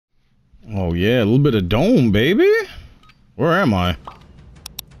Oh yeah, a little bit of dome, baby. Where am I?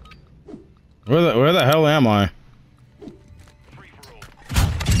 Where the hell am I?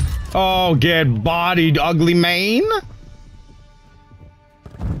 Oh, get bodied, ugly mane.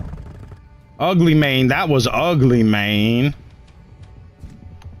 Ugly mane, that was ugly mane.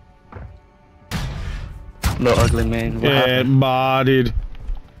 Little ugly man. What Get happened? bodied.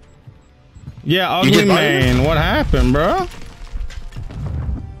 Yeah, ugly mane. What happened, bro?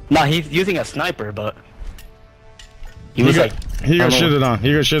 Nah, he's using a sniper, but he was like, he got shitted on.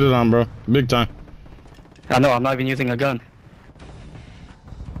 He got shitted on, bro. Big time. I know. I'm not even using a gun.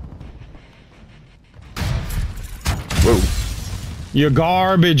 Whoa. You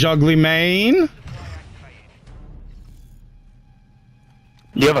garbage, ugly mane. Do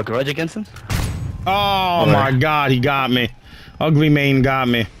you have a grudge against him? Oh my god, he got me. Ugly mane got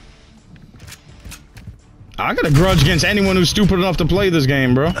me. I got a grudge against anyone who's stupid enough to play this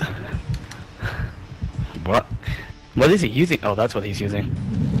game, bro. What? What is he using? Oh, that's what he's using.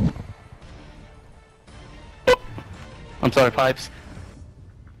 Oh. I'm sorry, Pipes.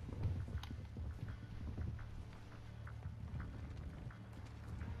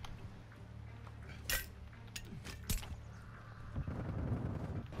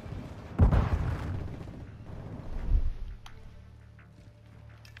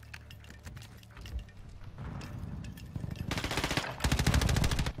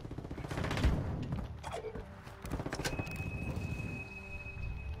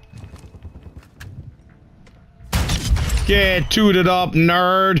 Get tooted up,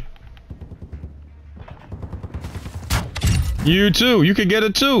 nerd. You too. You could get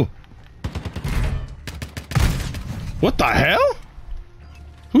it too. What the hell?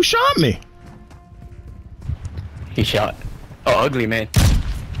 Who shot me? He shot. Oh, ugly man.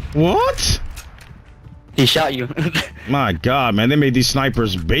 What? He shot you. My god, man. They made these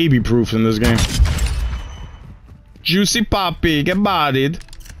snipers baby-proof in this game. Juicy Poppy, get bodied.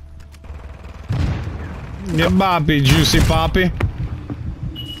 Get boppy, Juicy Poppy.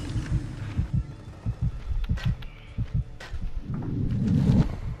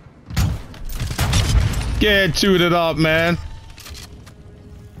 Get tooted up, man.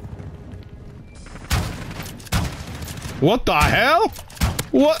 What the hell?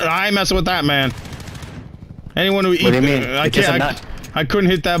 What? I ain't messing with that, man. Anyone who eats, what do you mean? I couldn't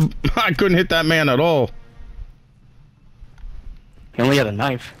hit that. I couldn't hit that man at all. He only had a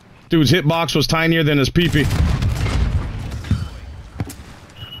knife. Dude's hitbox was tinier than his peepee.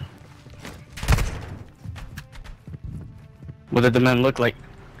 What did the man look like?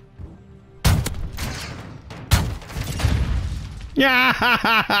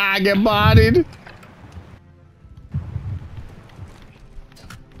 Yeah, get bodied.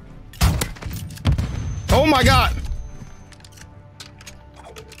 Oh my god.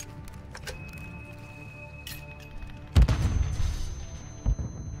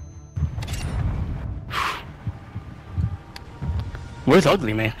 Where's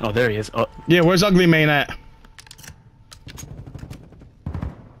Ugly Man? Oh, there he is. Oh. Yeah, where's Ugly Man at?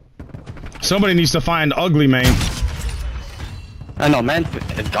 Somebody needs to find Ugly Man. I know, man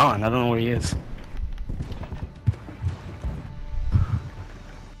is gone. I don't know where he is.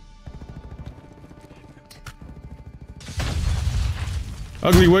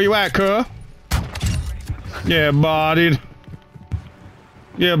 Ugly, where you at, cuh? Yeah, bodied.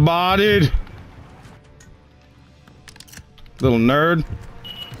 Yeah, bodied. Little nerd.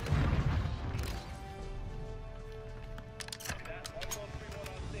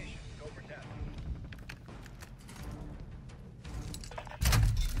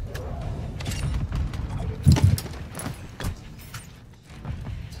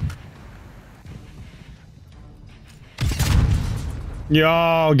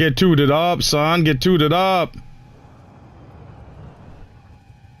 Yo, get tooted up, son. Get tooted up.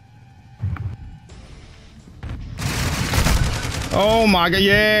 Oh my god,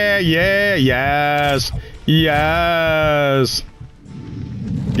 yeah, yes. Yes.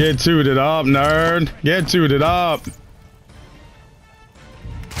 Get tooted up, nerd. Get tooted up.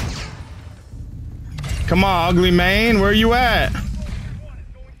 Come on, Ugly Man, where you at?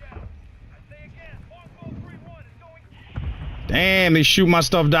 Damn, they shoot my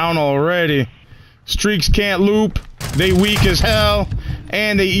stuff down already. Streaks can't loop. They weak as hell.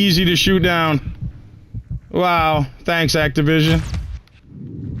 And they easy to shoot down. Wow. Thanks, Activision.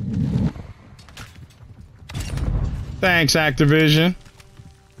 Thanks, Activision.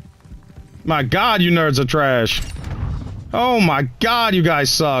 My god, you nerds are trash. Oh my god, you guys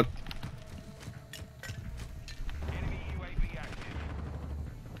suck.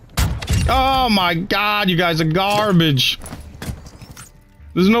 Oh my god, you guys are garbage.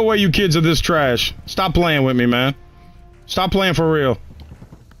 There's no way you kids are this trash. Stop playing with me, man. Stop playing for real.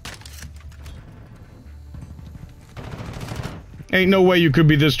 Ain't no way you could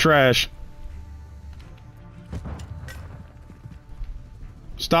be this trash.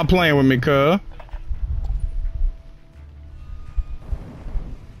 Stop playing with me, cuh.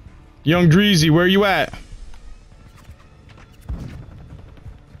 Young Dreezy, where you at?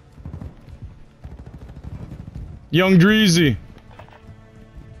 Young Dreezy.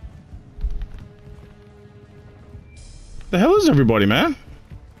 The hell is everybody, man?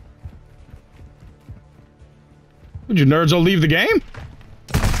 Would you nerds all leave the game?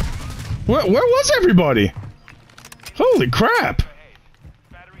 Where was everybody? Holy crap!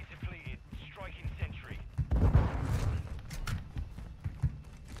 Battery depleted. Striking sentry.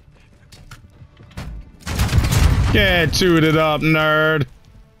 Get tooted up, nerd.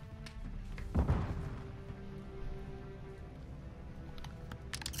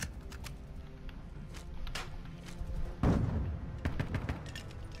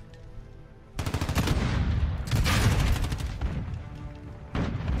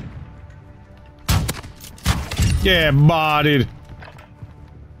 Yeah, bodied.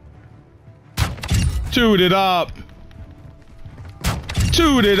 Tooted up.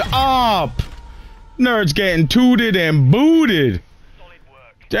 Tooted up. Nerds getting tooted and booted. Solid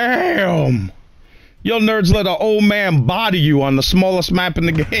work. Damn. Yo nerds let an old man body you on the smallest map in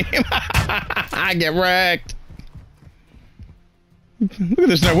the game. I get wrecked. Look at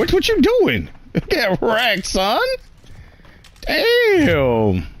this nerd. What you doing? Get wrecked, son.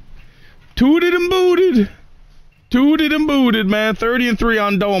 Damn. Tooted and booted. Tooted and booted, man. 30 and 3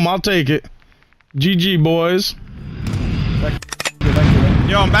 on Dome. I'll take it. GG, boys.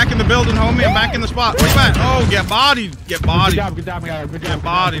 Yo, I'm back in the building, homie. I'm back in the spot. Where you at? Oh, get bodied. Get bodied. Good job, man. Good job, Get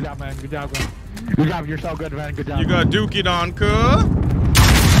bodied. Good job, man. Good job, man. Good job. You're so good, man. Good job. You got dookied on, cuh.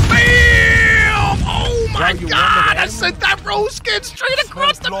 Bam! Oh my god! I sent that rose skin straight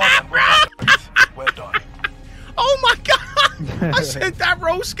across the map, bro! Well done. Oh my god! I sent that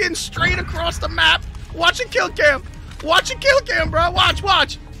rose skin straight across the map. Watch a kill cam. Watch a kill cam, bro. Watch.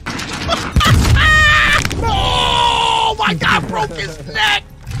 Oh my god, broke his neck.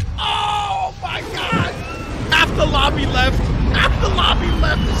 Oh my god. Half the lobby left. Half the lobby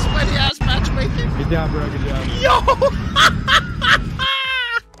left. This sweaty ass matchmaking. Good job, bro. Good job. Yo!